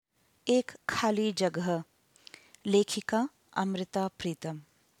एक खाली जगह। लेखिका अमृता प्रीतम।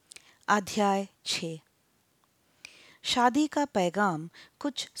 अध्याय 6। शादी का पैगाम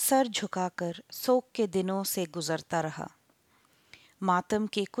कुछ सर झुकाकर शोक के दिनों से गुजरता रहा। मातम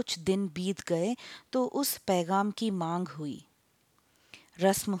के कुछ दिन बीत गए तो उस पैगाम की मांग हुई।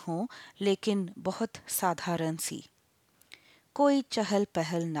 रस्म हो लेकिन बहुत साधारण सी, कोई चहल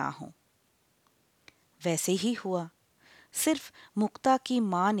पहल ना हो। वैसे ही हुआ। सिर्फ मुक्ता की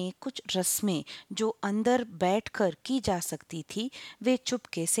माँ ने कुछ रस्में जो अंदर बैठकर की जा सकती थी वे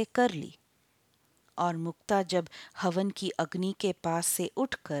चुपके से कर ली। और मुक्ता जब हवन की अग्नि के पास से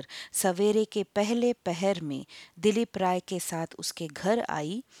उठकर सवेरे के पहले पहर में दिलीप राय के साथ उसके घर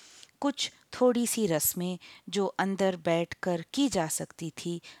आई, कुछ थोड़ी सी रस्में जो अंदर बैठकर की जा सकती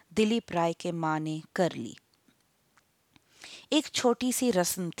थी दिलीप राय के माँ ने कर ली। एक छोटी सी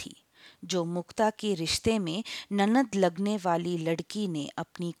रस्म थी जो मुक्ता के रिश्ते में ननद लगने वाली लड़की ने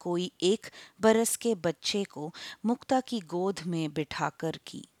अपनी कोई 1 बरस के बच्चे को मुक्ता की गोद में बिठाकर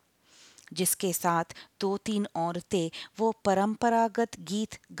की, जिसके साथ 2-3 औरतें वो परंपरागत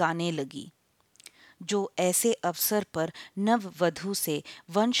गीत गाने लगी जो ऐसे अवसर पर नववधू से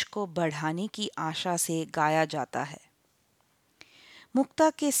वंश को बढ़ाने की आशा से गाया जाता है। मुक्ता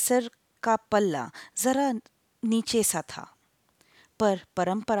के सिर का पल्ला जरा नीचे सा था, पर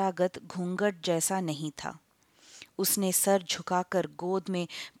परंपरागत घूंघट जैसा नहीं था। उसने सर झुकाकर गोद में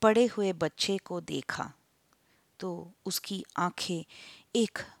पड़े हुए बच्चे को देखा तो उसकी आंखें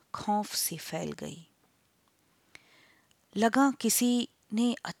एक खौफ से फैल गई। लगा किसी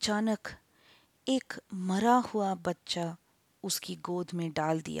ने अचानक एक मरा हुआ बच्चा उसकी गोद में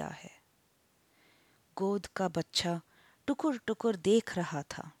डाल दिया है। गोद का बच्चा टुकुर टुकुर देख रहा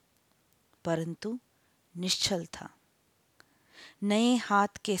था, परंतु निश्चल था। नए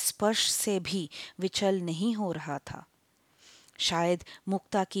हाथ के स्पर्श से भी विचल नहीं हो रहा था। शायद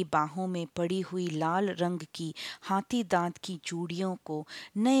मुक्ता की बाहों में पड़ी हुई लाल रंग की हाथी दांत की चूड़ियों को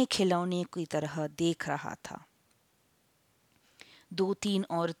नए खिलौने की तरह देख रहा था। 2-3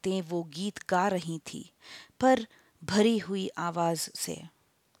 औरतें वो गीत गा रही थी, पर भरी हुई आवाज से।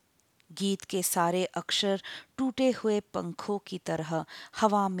 गीत के सारे अक्षर टूटे हुए पंखों की तरह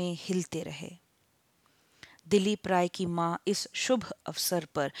हवा में हिलते रहे। दिलीप राय की माँ इस शुभ अवसर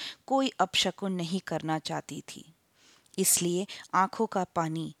पर कोई अपशकुन नहीं करना चाहती थी, इसलिए आंखों का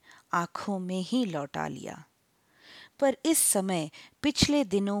पानी आंखों में ही लौटा लिया। पर इस समय पिछले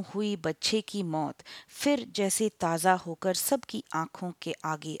दिनों हुई बच्चे की मौत फिर जैसे ताज़ा होकर सबकी आंखों के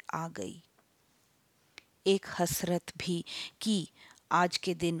आगे आ गई। एक हसरत भी कि आज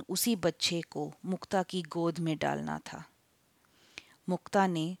के दिन उसी बच्चे को मुक्ता की गोद में डालना था। मुक्ता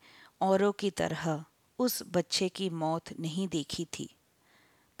ने औरों की तरह उस बच्चे की मौत नहीं देखी थी,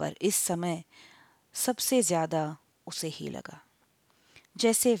 पर इस समय सबसे ज्यादा उसे ही लगा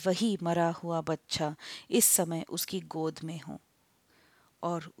जैसे वही मरा हुआ बच्चा इस समय उसकी गोद में हो,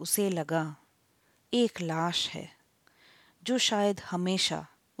 और उसे लगा एक लाश है जो शायद हमेशा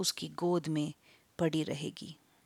उसकी गोद में पड़ी रहेगी।